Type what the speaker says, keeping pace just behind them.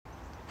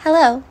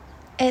Hello,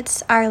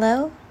 it's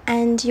Arlo,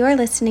 and you're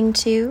listening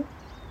to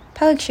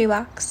Poetry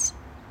Walks,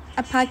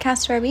 a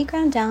podcast where we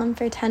ground down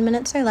for 10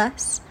 minutes or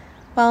less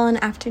while on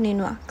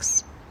afternoon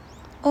walks,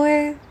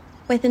 or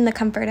within the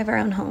comfort of our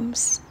own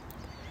homes.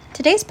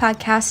 Today's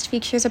podcast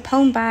features a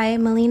poem by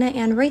Melina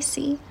Ann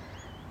Royce.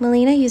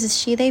 Melina uses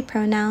she/they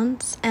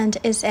pronouns and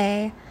is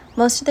a,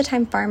 most of the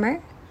time,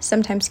 farmer,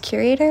 sometimes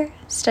curator,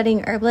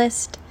 studying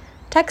herbalist,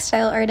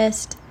 textile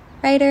artist,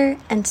 writer,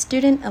 and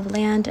student of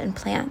land and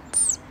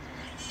plants.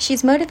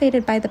 She's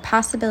motivated by the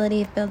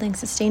possibility of building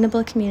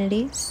sustainable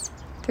communities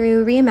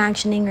through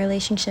reimagining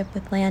relationship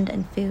with land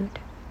and food.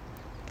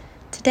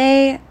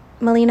 Today,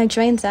 Melina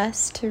joins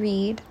us to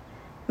read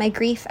My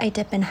Grief I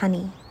Dip in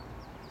Honey.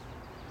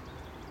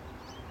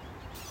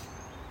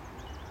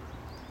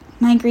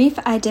 My grief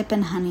I dip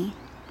in honey.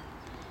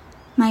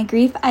 My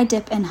grief I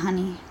dip in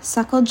honey,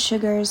 suckled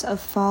sugars of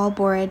fall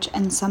borage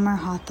and summer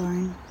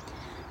hawthorn,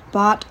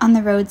 bought on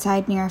the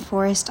roadside near a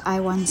forest I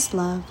once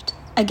loved.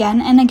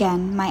 Again and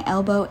again my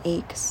elbow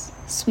aches,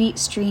 sweet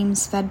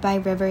streams fed by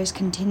rivers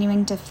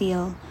continuing to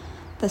feel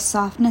the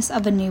softness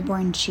of a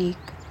newborn cheek,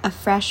 a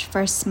fresh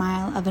first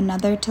smile of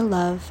another to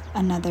love,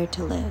 another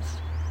to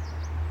live.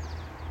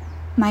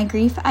 My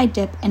grief I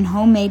dip in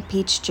homemade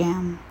peach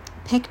jam,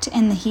 picked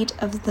in the heat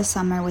of the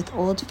summer with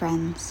old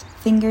friends,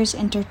 fingers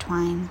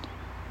intertwined,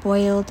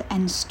 boiled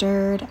and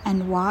stirred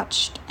and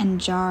watched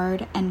and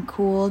jarred and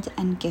cooled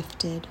and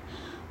gifted,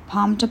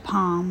 palm to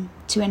palm,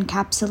 to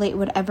encapsulate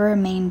whatever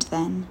remained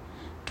then,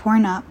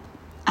 torn up,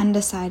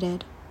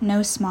 undecided,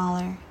 no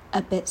smaller,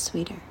 a bit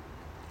sweeter.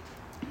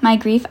 My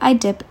grief I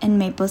dip in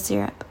maple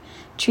syrup.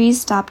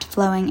 Trees stopped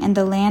flowing, and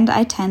the land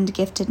I tend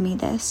gifted me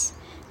this,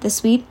 the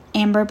sweet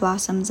amber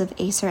blossoms of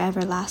Acer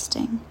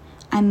everlasting.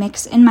 I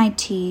mix in my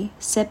tea,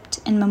 sipped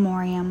in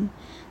memoriam,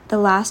 the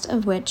last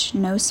of which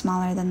no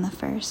smaller than the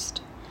first.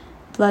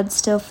 Blood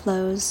still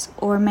flows,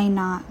 or may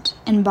not,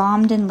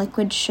 embalmed in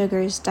liquid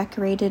sugars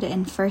decorated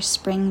in first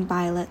spring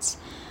violets,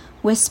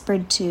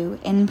 whispered to,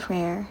 in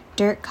prayer,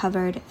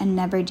 dirt-covered and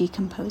never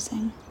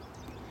decomposing.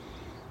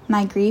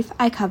 My grief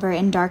I cover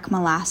in dark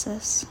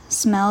molasses,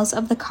 smells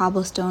of the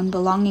cobblestone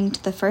belonging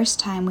to the first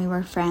time we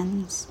were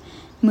friends,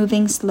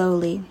 moving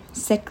slowly,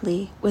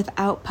 sickly,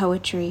 without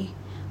poetry,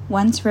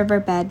 once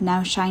riverbed,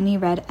 now shiny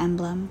red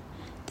emblem,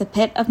 the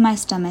pit of my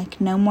stomach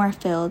no more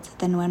filled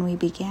than when we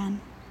began.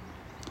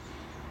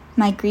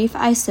 My grief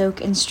I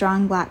soak in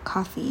strong black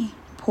coffee,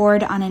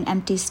 poured on an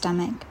empty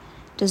stomach,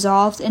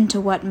 dissolved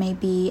into what may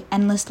be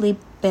endlessly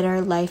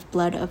bitter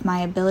lifeblood of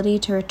my ability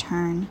to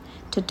return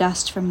to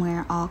dust from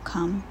where all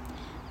come,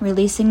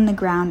 releasing the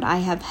ground I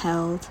have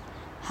held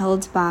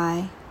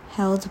by,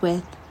 held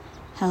with,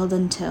 held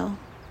until.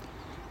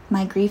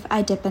 My grief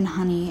I dip in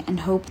honey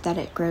and hope that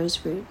it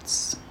grows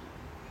roots.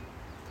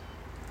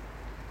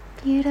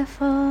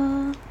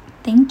 Beautiful.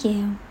 Thank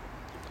you.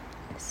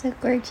 So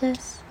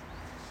gorgeous.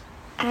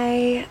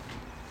 I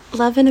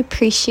love and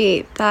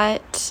appreciate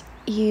that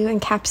you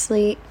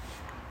encapsulate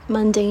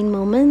mundane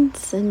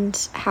moments and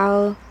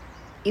how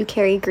you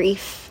carry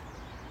grief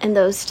in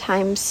those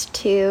times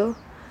too.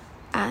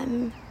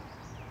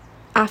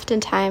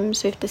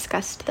 Oftentimes we've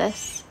discussed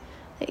this.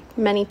 Like,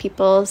 many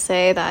people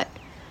say that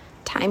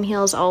time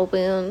heals all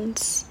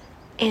wounds,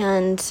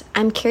 and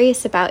I'm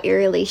curious about your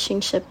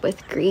relationship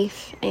with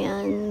grief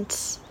and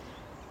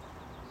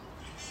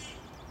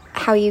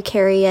how you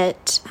carry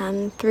it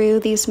through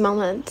these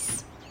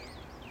moments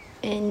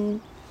in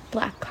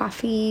black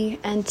coffee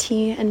and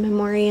tea and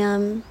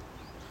memoriam.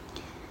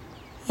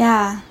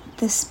 Yeah,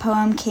 this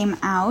poem came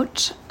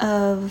out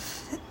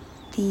of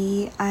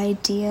the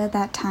idea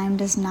that time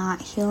does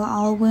not heal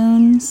all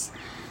wounds,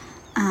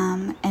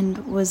 and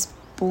was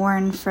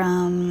born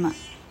from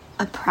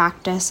a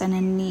practice and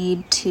a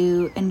need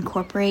to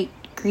incorporate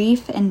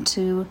grief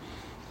into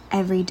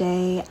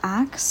everyday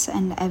acts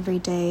and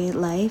everyday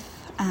life,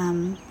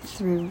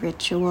 through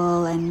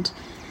ritual and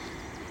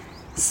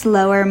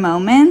slower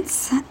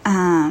moments,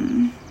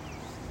 and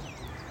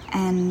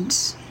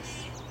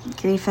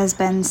grief has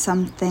been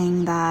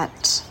something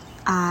that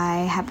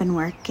I have been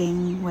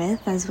working with,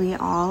 as we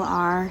all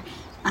are,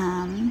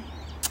 in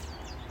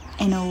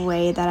a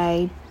way that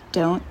I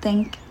don't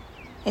think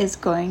is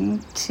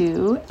going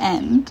to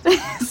end.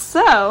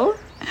 So,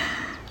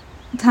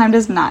 time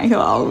does not heal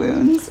all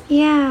wounds.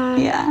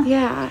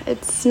 Yeah.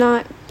 It's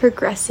not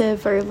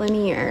progressive or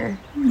linear.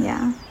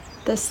 Yeah.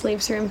 This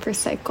leaves room for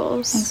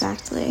cycles.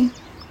 Exactly.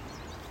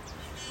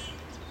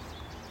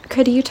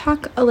 Could you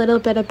talk a little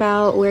bit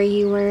about where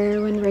you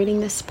were when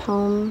writing this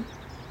poem?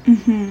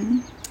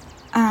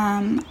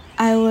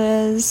 I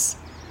was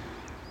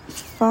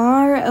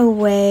far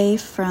away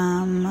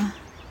from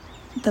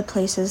the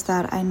places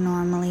that I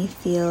normally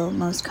feel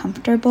most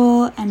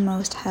comfortable and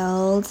most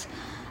held,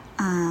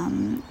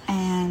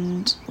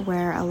 and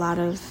where a lot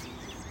of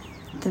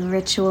the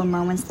ritual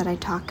moments that I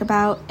talk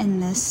about in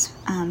this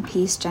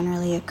piece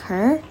generally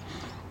occur.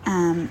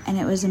 And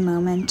it was a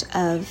moment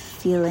of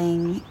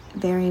feeling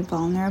very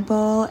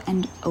vulnerable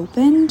and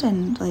opened,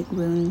 and like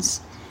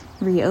wounds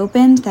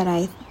reopened that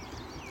I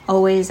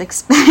always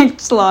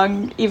expect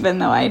long, even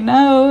though I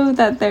know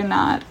that they're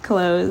not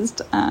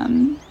closed.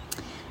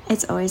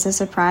 It's always a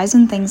surprise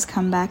when things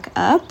come back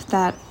up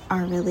that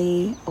are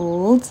really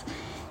old.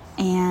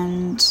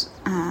 And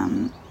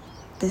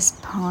this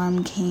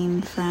poem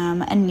came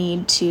from a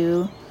need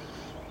to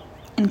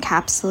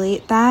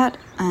encapsulate that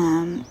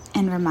and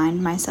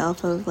remind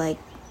myself of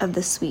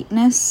the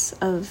sweetness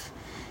of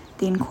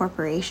the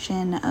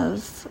incorporation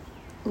of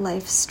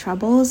life's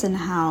troubles, and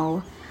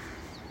how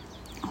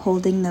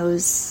holding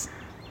those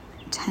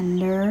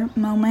tender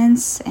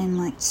moments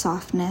and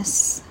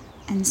softness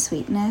and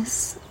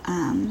sweetness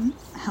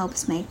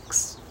helps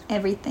makes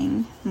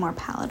everything more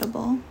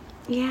palatable.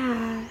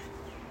 Yeah.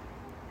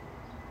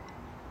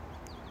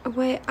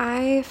 What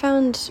I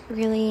found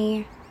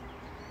really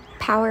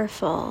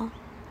powerful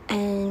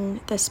in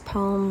this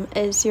poem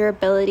is your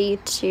ability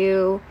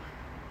to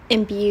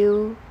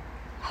imbue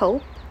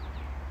hope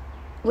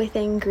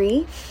within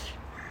grief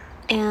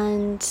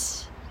and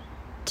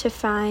to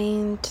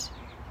find,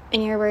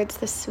 in your words,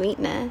 the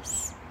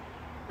sweetness.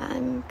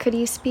 Could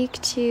you speak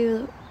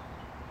to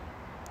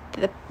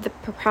the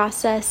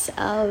process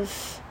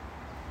of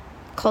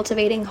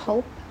cultivating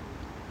hope?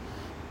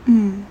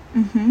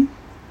 Mm-hmm.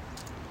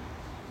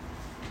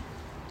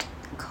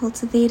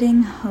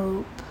 Cultivating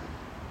hope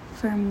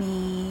for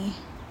me,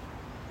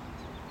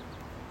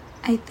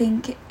 I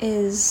think,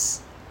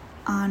 is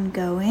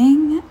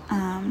ongoing,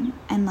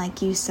 and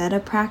like you said, a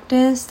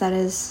practice that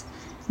is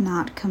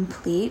not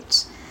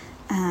complete,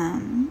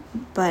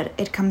 but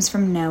it comes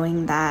from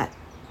knowing that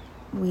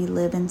we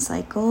live in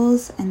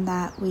cycles, and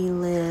that we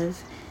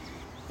live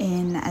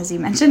in, as you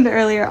mentioned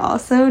earlier,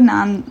 also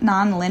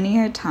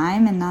non-linear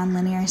time and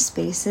non-linear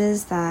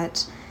spaces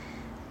that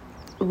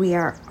we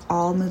are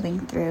all moving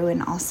through.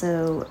 And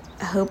also,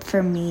 hope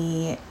for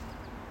me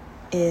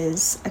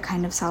is a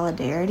kind of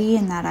solidarity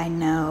in that I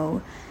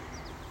know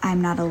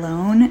I'm not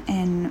alone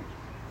in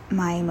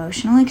my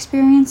emotional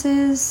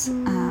experiences,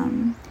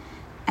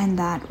 and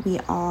that we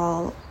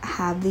all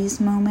have these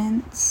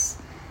moments,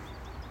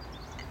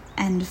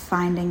 and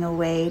finding a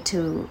way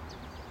to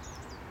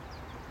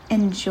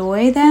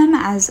enjoy them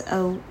as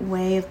a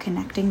way of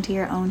connecting to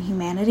your own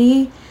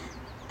humanity.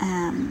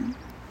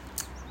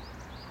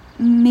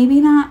 Maybe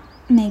not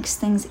makes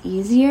things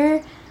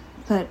easier,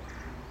 but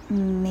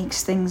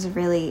makes things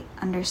really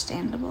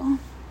understandable.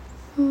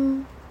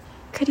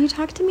 Could you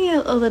talk to me a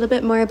little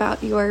bit more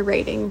about your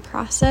writing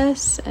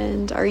process?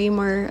 And are you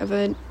more of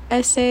an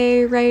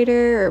essay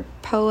writer or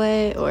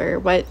poet, or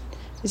what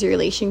is your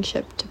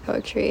relationship to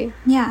poetry?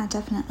 Yeah,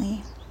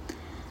 definitely.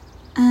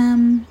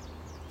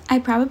 I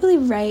probably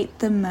write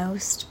the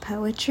most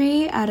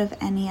poetry out of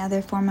any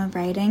other form of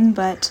writing,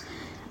 but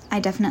I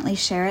definitely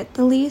share it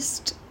the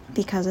least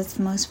because it's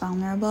the most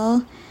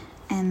vulnerable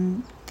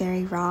and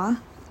very raw.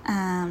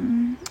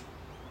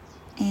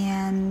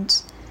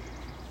 And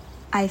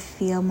I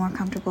feel more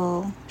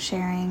comfortable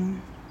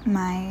sharing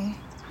my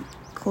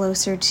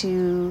closer to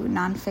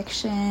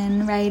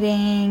nonfiction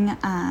writing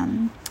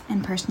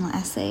and personal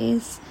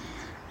essays,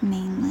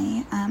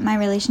 mainly. My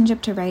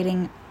relationship to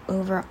writing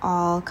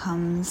overall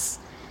comes,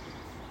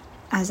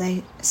 as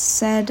I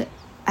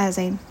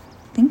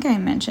think I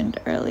mentioned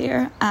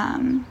earlier,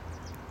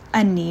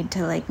 a need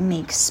to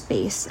make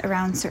space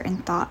around certain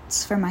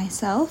thoughts for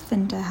myself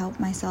and to help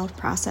myself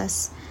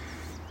process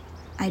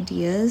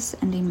ideas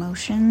and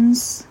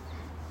emotions.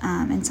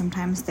 And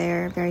sometimes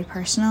they're very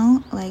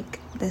personal, like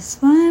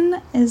this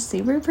one is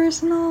super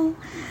personal.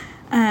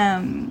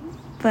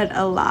 But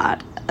a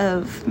lot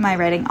of my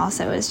writing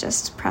also is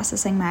just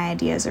processing my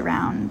ideas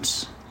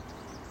around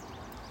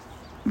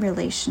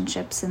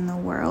relationships in the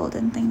world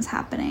and things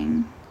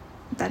happening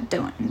that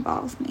don't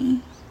involve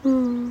me.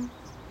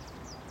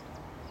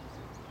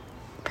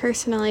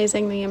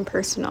 Personalizing the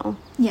impersonal.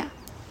 Yeah.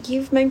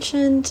 You've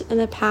mentioned in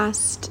the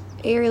past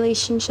a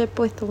relationship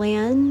with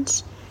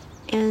land,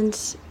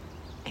 and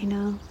I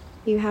know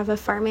you have a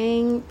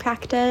farming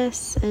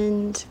practice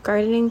and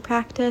gardening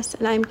practice,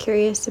 and I'm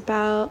curious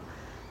about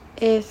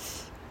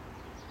if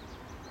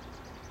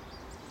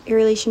your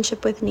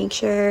relationship with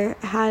nature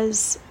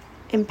has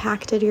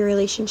impacted your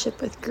relationship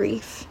with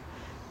grief,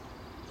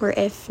 or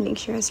if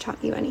nature has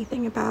taught you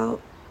anything about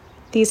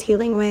these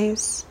healing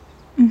ways.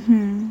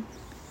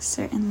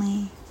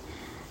 Certainly.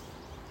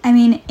 I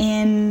mean,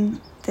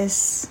 in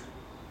this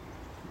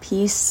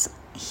piece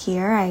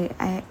here,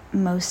 I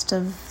most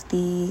of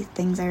the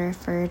things I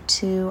refer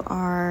to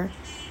are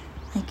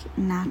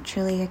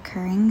naturally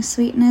occurring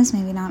sweetness,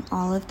 maybe not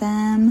all of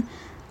them,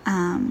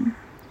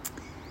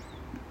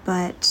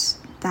 but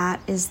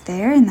that is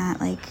there, and that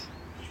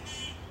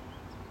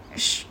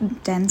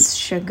dense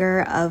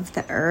sugar of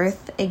the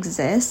earth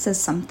exists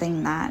as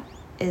something that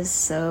is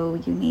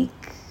so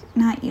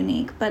not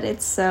unique, but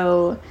it's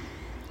so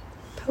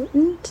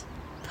potent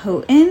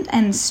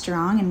and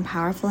strong and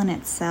powerful in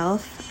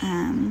itself.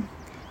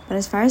 But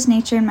as far as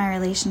nature and my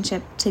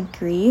relationship to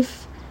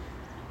grief,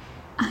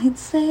 I'd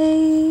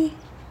say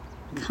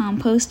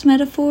compost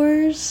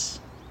metaphors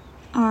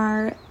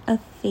are a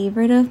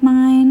favorite of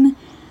mine.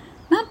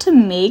 Not to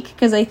make,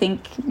 because I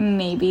think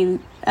maybe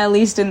at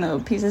least in the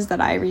pieces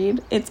that I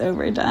read, it's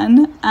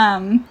overdone.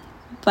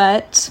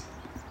 But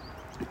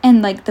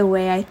and like the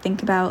way I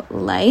think about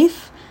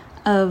life,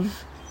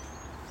 of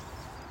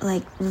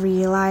like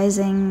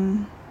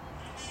realizing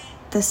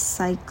the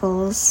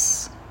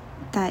cycles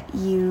that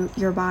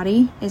your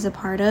body is a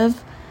part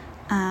of,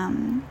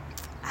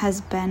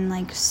 has been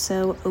like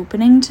so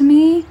opening to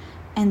me,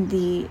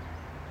 and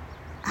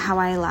how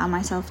I allow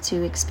myself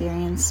to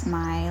experience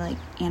my like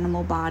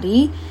animal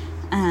body,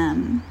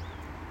 and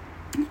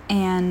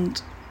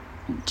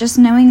just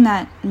knowing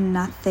that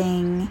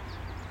nothing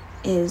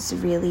is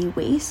really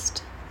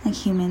waste. Like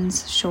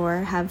humans,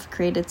 sure, have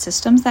created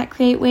systems that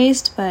create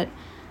waste, but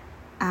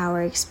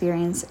our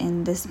experience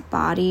in this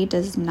body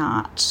does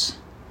not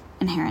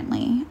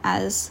inherently,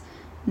 as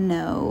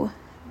no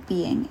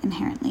being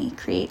inherently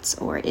creates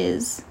or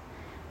is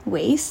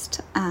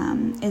waste,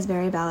 is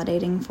very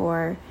validating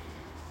for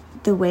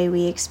the way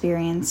we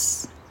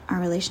experience our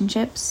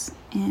relationships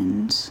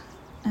and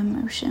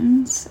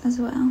emotions as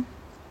well.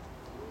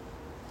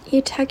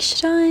 You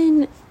touched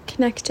on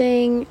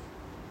connecting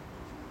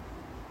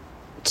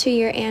to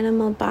your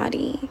animal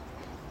body,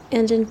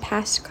 and in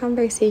past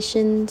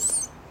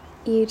conversations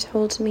you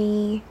told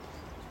me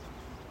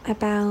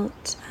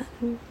about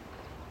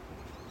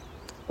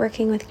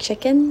working with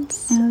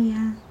chickens. Oh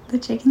yeah, the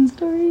chicken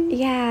story.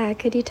 Yeah,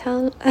 could you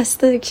tell us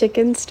the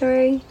chicken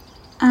story?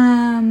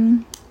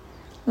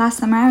 Last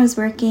summer I was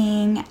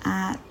working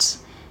at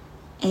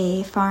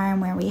a farm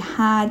where we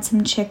had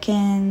some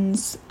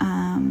chickens,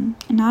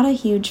 not a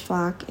huge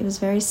flock, it was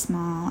very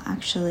small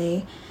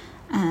actually,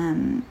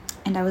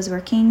 and I was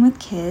working with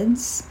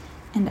kids,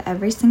 and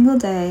every single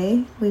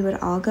day we would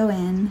all go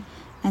in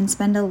and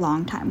spend a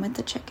long time with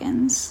the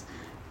chickens,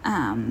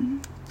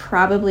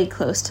 probably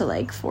close to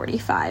like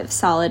 45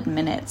 solid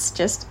minutes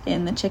just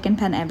in the chicken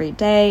pen every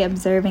day,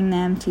 observing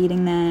them,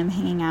 feeding them,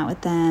 hanging out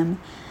with them,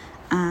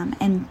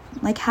 and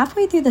like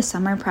halfway through the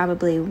summer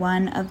probably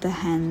one of the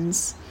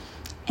hens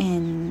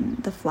in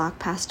the flock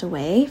passed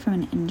away from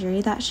an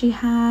injury that she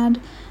had,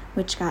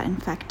 which got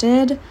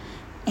infected,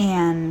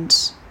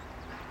 and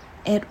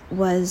it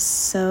was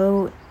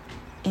so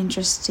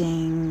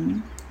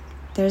interesting.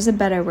 There's a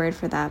better word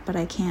for that, but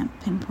I can't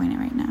pinpoint it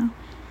right now.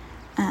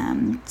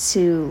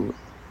 To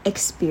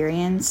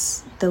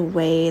experience the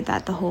way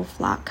that the whole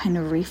flock kind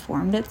of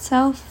reformed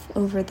itself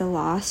over the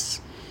loss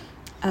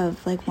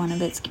of like one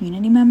of its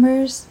community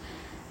members,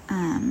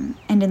 and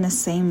in the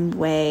same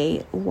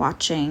way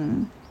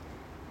watching,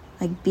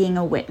 like being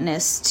a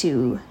witness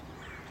to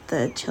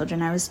the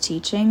children I was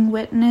teaching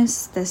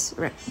witness this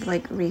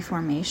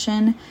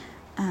reformation,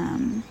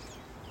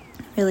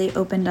 really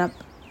opened up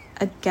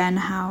again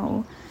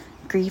how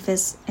grief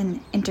is an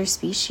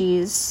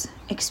interspecies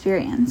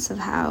experience, of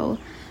how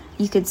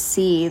you could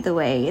see the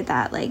way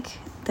that like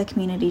the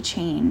community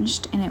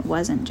changed, and it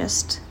wasn't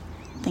just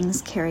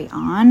things carry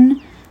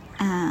on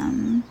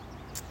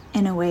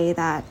in a way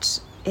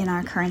that in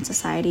our current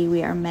society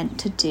we are meant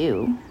to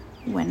do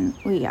when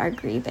we are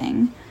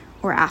grieving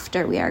or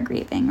after we are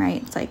grieving,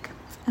 right? It's like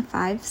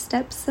 5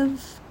 steps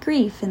of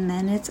grief and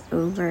then it's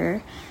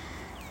over,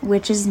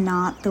 which is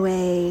not the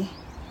way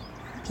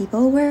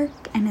people work,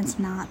 and it's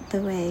not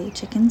the way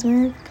chickens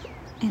work,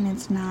 and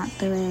it's not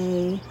the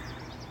way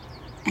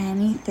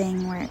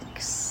anything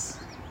works,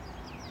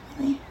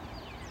 really.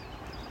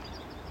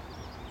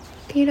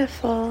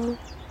 Beautiful.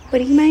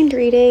 Would you mind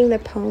reading the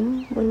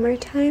poem one more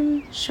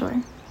time?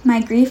 Sure.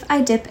 My grief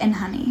I dip in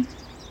honey.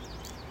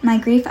 My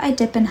grief I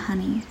dip in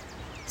honey,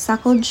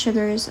 suckled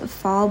sugars of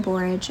fall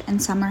borage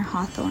and summer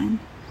hawthorn,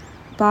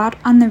 bought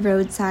on the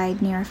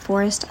roadside near a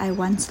forest I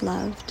once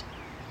loved.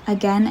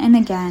 Again and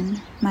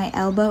again, my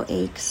elbow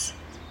aches,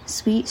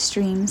 sweet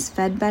streams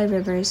fed by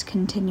rivers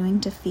continuing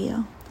to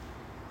feel.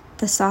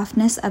 The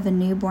softness of a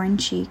newborn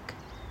cheek,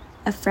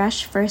 a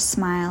fresh first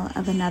smile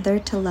of another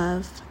to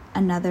love,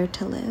 another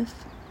to live.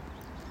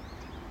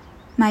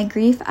 My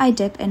grief I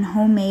dip in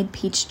homemade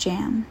peach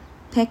jam,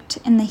 picked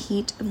in the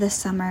heat of the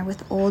summer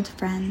with old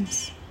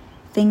friends,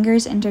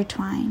 fingers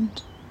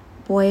intertwined,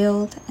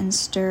 boiled and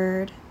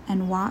stirred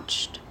and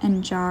watched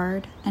and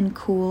jarred and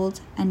cooled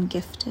and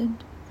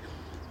gifted,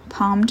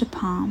 palm to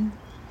palm,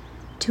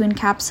 to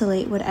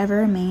encapsulate whatever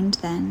remained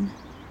then,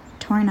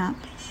 torn up,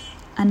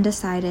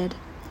 undecided,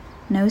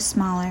 no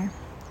smaller,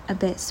 a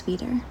bit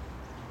sweeter.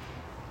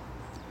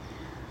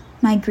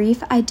 My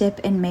grief I dip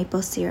in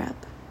maple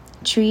syrup.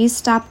 Trees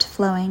stopped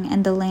flowing,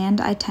 and the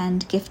land I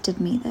tend gifted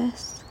me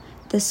this,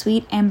 the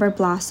sweet amber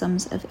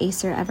blossoms of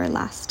Acer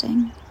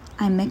everlasting.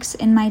 I mix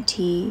in my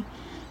tea,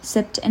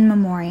 sipped in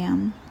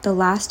memoriam, the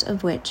last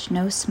of which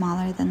no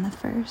smaller than the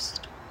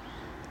first.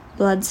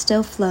 Blood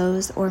still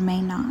flows or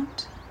may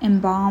not,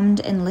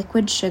 embalmed in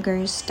liquid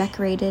sugars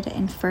decorated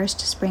in first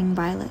spring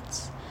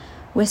violets,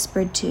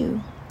 whispered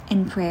to,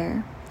 in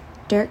prayer,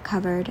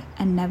 dirt-covered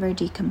and never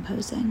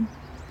decomposing.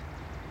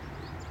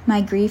 My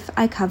grief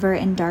I cover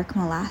in dark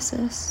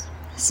molasses,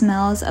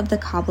 smells of the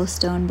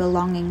cobblestone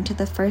belonging to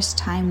the first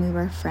time we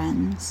were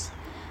friends,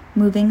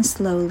 moving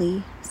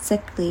slowly,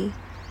 sickly,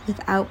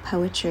 without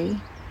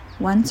poetry,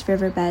 once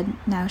riverbed,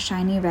 now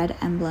shiny red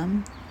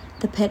emblem,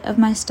 the pit of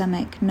my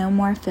stomach no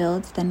more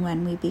filled than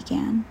when we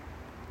began.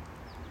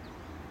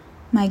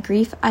 My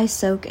grief I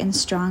soak in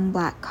strong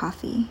black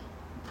coffee,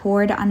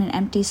 poured on an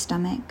empty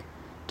stomach,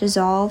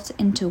 dissolved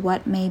into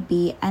what may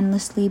be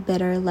endlessly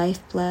bitter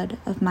lifeblood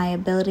of my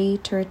ability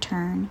to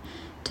return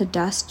to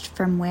dust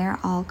from where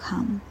all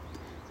come,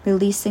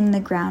 releasing the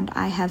ground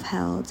I have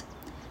held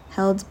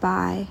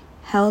by,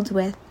 held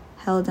with,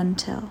 held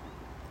until.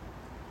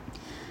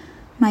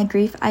 My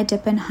grief I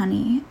dip in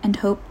honey and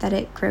hope that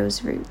it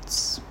grows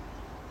roots.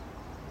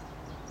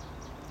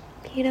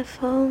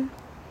 Beautiful.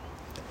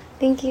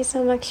 Thank you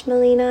so much,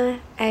 Melina.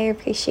 I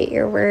appreciate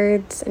your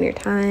words and your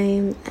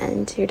time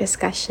and your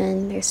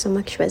discussion. There's so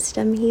much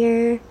wisdom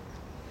here.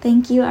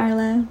 Thank you,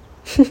 Arlo.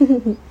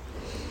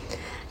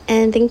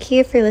 And thank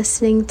you for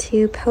listening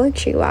to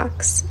Poetry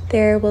Walks.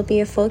 There will be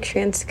a full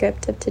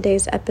transcript of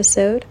today's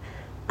episode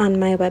on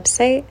my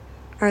website,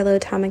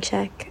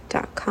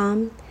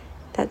 arlotomacek.com.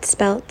 That's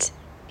spelt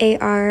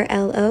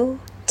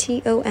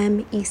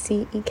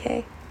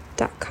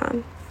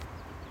ARLOTOMECEK.com.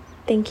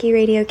 Thank you,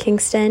 Radio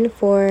Kingston,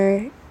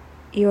 for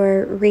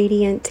your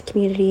radiant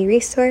community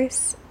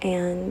resource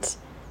and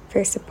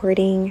for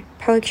supporting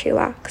Poetry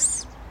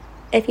Walks.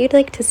 If you'd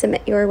like to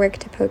submit your work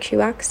to Poetry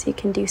Walks, you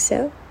can do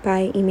so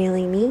by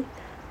emailing me,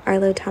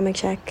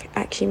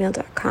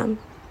 arlotomacek@gmail.com.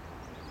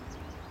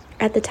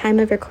 At the time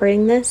of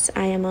recording this,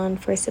 I am on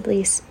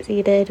forcibly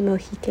ceded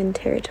Mohican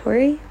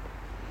territory.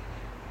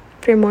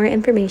 For more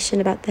information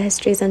about the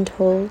histories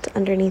untold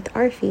underneath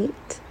our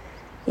feet,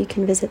 you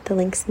can visit the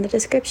links in the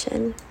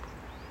description.